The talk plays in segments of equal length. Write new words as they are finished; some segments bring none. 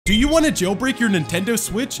Do you want to jailbreak your Nintendo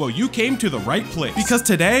Switch? Well, you came to the right place, because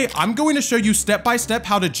today I'm going to show you step by step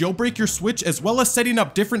how to jailbreak your Switch, as well as setting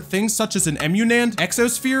up different things such as an emuNand,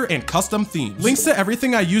 exosphere, and custom themes. Links to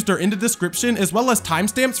everything I used are in the description, as well as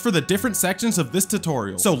timestamps for the different sections of this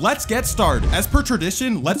tutorial. So let's get started. As per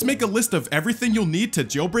tradition, let's make a list of everything you'll need to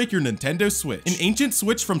jailbreak your Nintendo Switch. An ancient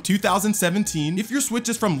Switch from 2017. If your Switch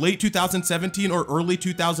is from late 2017 or early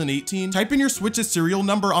 2018, type in your Switch's serial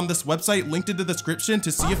number on this website linked in the description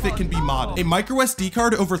to see if it can be modded. A micro SD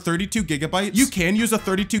card over 32 gigabytes. You can use a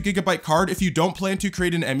 32 gigabyte card if you don't plan to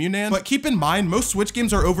create an emuNand, but keep in mind, most Switch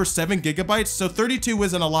games are over 7 gigabytes, so 32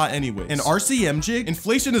 isn't a lot anyways. An RCM jig.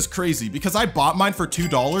 Inflation is crazy because I bought mine for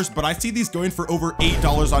 $2, but I see these going for over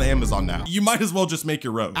 $8 on Amazon now. You might as well just make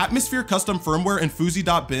your own. Atmosphere custom firmware and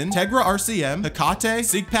foozy.bin, TegraRCM, Hekate,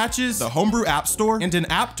 SIG patches, the Homebrew app store, and an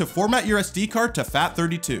app to format your SD card to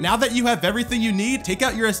FAT32. Now that you have everything you need, take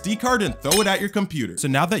out your SD card and throw it at your computer. So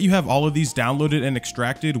now that you have all of these downloaded and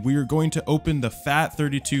extracted, we are going to open the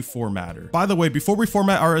FAT32 formatter. By the way, before we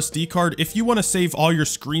format our SD card, if you want to save all your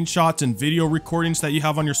screenshots and video recordings that you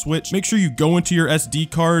have on your Switch, make sure you go into your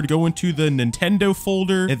SD card, go into the Nintendo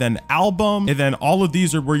folder, and then album, and then all of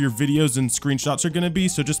these are where your videos and screenshots are going to be.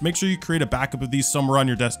 So just make sure you create a backup of these somewhere on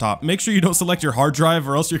your desktop. Make sure you don't select your hard drive,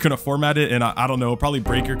 or else you're going to format it and I don't know, probably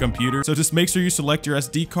break your computer. So just make sure you select your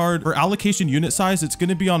SD card. For allocation unit size, it's going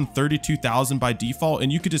to be on 32,000 by default,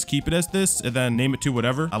 and you could just keep it as this and then name it to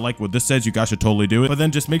whatever. I like what this says. You guys should totally do it. But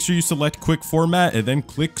then just make sure you select quick format and then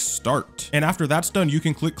click start. And after that's done, you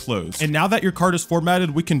can click close. And now that your card is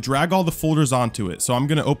formatted, we can drag all the folders onto it. So I'm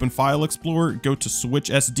going to open File Explorer, go to Switch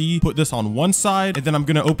SD, put this on one side, and then I'm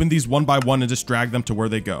going to open these one by one and just drag them to where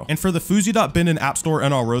they go. And for the foozy.bin and App Store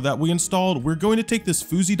NRO that we installed, we're going to take this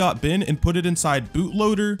foozy.bin and put it inside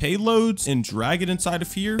bootloader, payloads, and drag it inside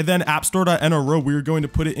of here. And then App Store.nro, we're going to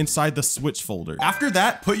put it inside the Switch folder. After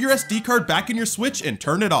that, put your SD card back in your Switch and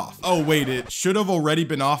turn it off. Oh wait, it should have already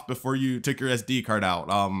been off before you took your SD card out.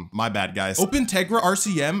 My bad, guys. Open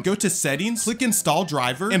TegraRCM, go to settings, click install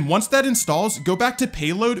driver, and once that installs, go back to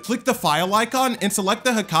payload, click the file icon, and select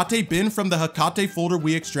the Hekate bin from the Hekate folder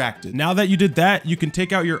we extracted. Now that you did that, you can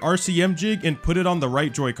take out your RCM jig and put it on the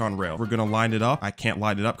right Joy-Con rail. We're gonna line it up. I can't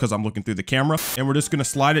line it up because I'm looking through the camera, and we're just gonna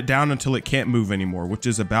slide it down until it can't move anymore, which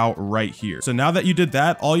is about right here. So now that you did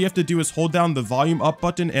that, all you have to do is hold down the volume up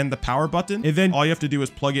button and the power button, and then all you have to do is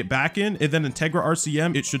plug it back in, and then in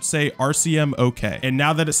TegraRCM, it should say RCM OK. And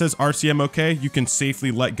now that it says RCM OK, you can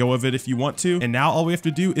safely let go of it if you want to. And now all we have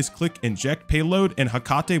to do is click inject payload, and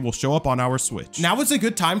Hekate will show up on our Switch. Now is a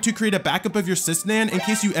good time to create a backup of your SysNAND in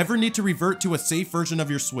case you ever need to revert to a safe version of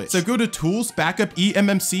your Switch. So go to Tools, Backup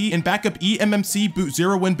eMMC, and backup eMMC boot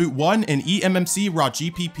 0 when boot 1 and eMMC raw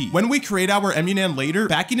GPP. When we create our emuNAND later,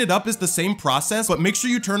 backing it up is the same process, but make sure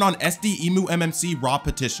you turn on SD emuMMC raw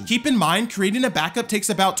partition. Keep in mind, creating a backup takes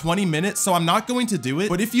about 20 minutes, so I'm not going to do it,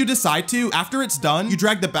 but if you decide to, after it's done, you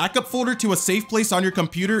drag the backup folder to a safe place on your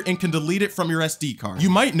computer and can delete it from your SD card. You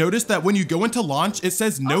might notice that when you go into launch, it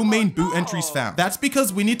says no main boot entries found. That's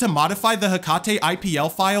because we need to modify the Hekate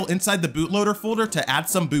IPL file inside the bootloader folder to add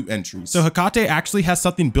some boot entries. So Hekate actually has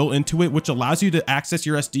something built into it which allows you to access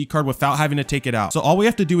your SD card without having to take it out. So all we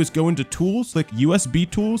have to do is go into Tools, click USB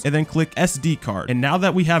Tools, and then click SD card. And now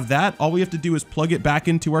that we have that, all we have to do is plug it back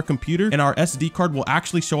into our computer, and our SD card will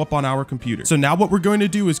actually show up on our computer. So now what we're going to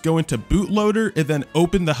do is go into bootloader and then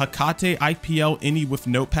open the Hekate IPL ini with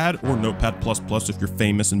Notepad, or Notepad++ if you're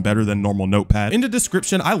famous and better than normal Notepad. In the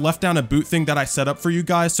description, I left down a boot thing that I set up for you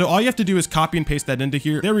guys, so all you have to do is copy and paste that into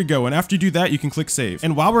here. There we go, and after you do that, you can click save.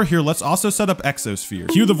 And while we're here, let's also set up exosphere.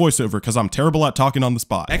 Cue the voiceover because I'm terrible at talking on the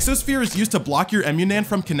spot. Exosphere is used to block your emuNAND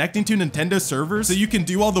from connecting to Nintendo servers, so you can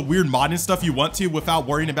do all the weird modding stuff you want to without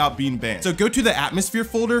worrying about being banned. So go to the atmosphere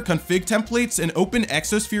folder, config templates, and open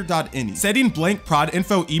exosphere.ini. Setting blank prod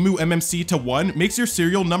info emuMMC to 1 makes your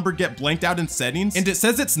serial number get blanked out in settings, and it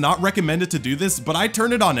says it's not recommended to do this, but I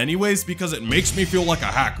turn it on anyways because it makes me feel like a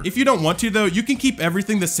hacker. If you don't want to though, you can keep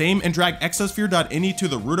everything the same and drag exosphere.ini to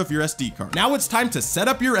the root of your SD card. Now it's time to set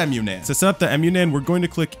up your emuNAND. To set up the emuNAND, we're going to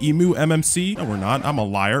click emuMMC. No, we're not. I'm a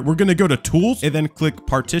liar. We're going to go to Tools and then click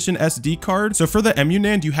Partition SD card. So for the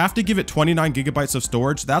emuNAND, you have to give it 29 gigabytes of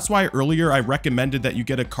storage. That's why earlier I recommended that you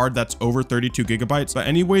get a card that's over 32 gigabytes. But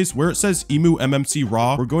anyways, where it says emuMMC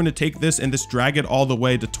raw, we're going to take this and just drag it all the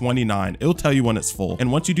way to 29. It'll tell you when it's full.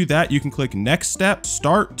 And once you do that, you can click next step,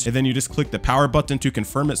 start, and then you just click the power button to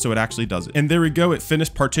confirm it so it actually does it. And there we go. It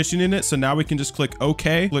finished partitioning it. So now we can just click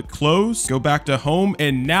OK, click close, go back to home.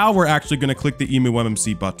 And now we're actually going to click the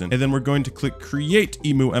emuMMC button. And then we're going to click create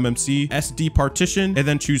emuMMC SD partition, and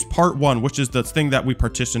then choose part 1, which is the thing that we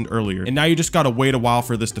partitioned earlier. And now you just got to wait a while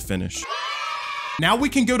for this to finish. Now we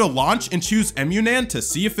can go to launch and choose emuNand to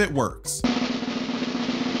see if it works.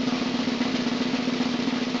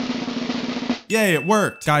 Yay, it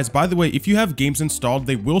worked. Guys, by the way, if you have games installed,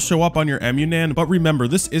 they will show up on your emuNand, but remember,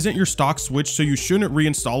 this isn't your stock Switch, so you shouldn't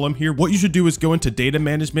reinstall them here. What you should do is go into data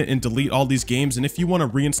management and delete all these games, and if you want to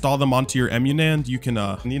reinstall them onto your emuNand, you can,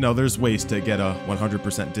 you know, there's ways to get a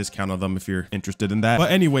 100% discount on them if you're interested in that.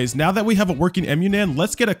 But anyways, now that we have a working emuNand,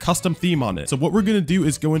 let's get a custom theme on it. So what we're going to do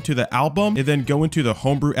is go into the album and then go into the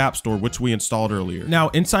Homebrew app store, which we installed earlier. Now,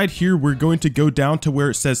 inside here, we're going to go down to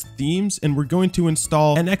where it says themes, and we're going to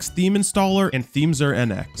install nxtheme installer and themes are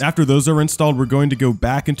NX. After those are installed, we're going to go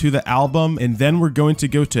back into the album, and then we're going to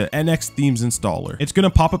go to nxthemes installer. It's going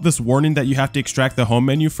to pop up this warning that you have to extract the home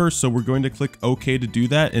menu first, so we're going to click OK to do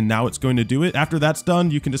that, and now it's going to do it. After that's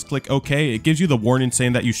done, you can just click OK. It gives you the warning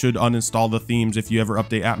saying that you should uninstall the themes if you ever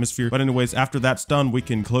update Atmosphere. But anyways, after that's done, we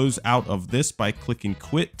can close out of this by clicking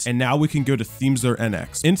quit, and now we can go to themes are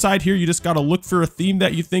NX. Inside here, you just got to look for a theme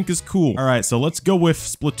that you think is cool. All right, so let's go with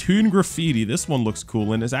Splatoon Graffiti. This one looks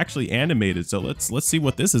cool and is actually animated, so let's see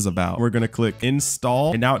what this is about. We're going to click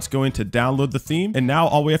install, and now it's going to download the theme, and now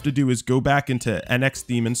all we have to do is go back into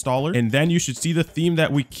nxtheme installer, and then you should see the theme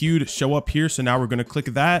that we queued show up here. So now we're going to click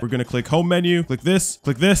that. We're going to click home menu, click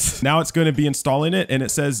this. Now it's going to be installing it, and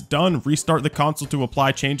it says done. Restart the console to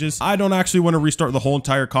apply changes. I don't actually want to restart the whole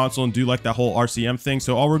entire console and do like that whole RCM thing,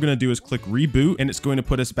 so all we're going to do is click reboot, and it's going to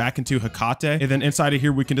put us back into Hekate, and then inside of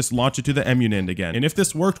here we can just launch it to the emuNand again. And if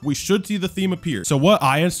this worked, we should see the theme appear. So what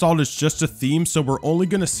I installed is just a theme, so we're only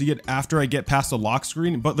going to see it after I get past the lock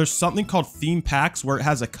screen, but there's something called theme packs where it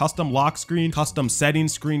has a custom lock screen, custom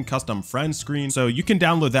settings screen, custom friend screen, so you can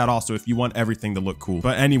download that also if you want everything to look cool.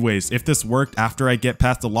 But anyways, if this worked after I get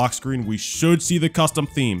past the lock screen, we should see the custom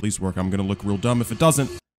theme. Please work. I'm gonna look real dumb if it doesn't.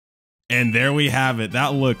 And there we have it.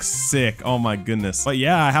 That looks sick. Oh my goodness. But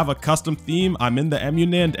yeah, I have a custom theme. I'm in the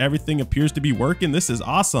emuNand. Everything appears to be working. This is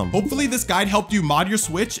awesome. Hopefully this guide helped you mod your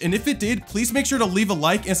Switch. And if it did, please make sure to leave a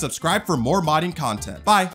like and subscribe for more modding content. Bye.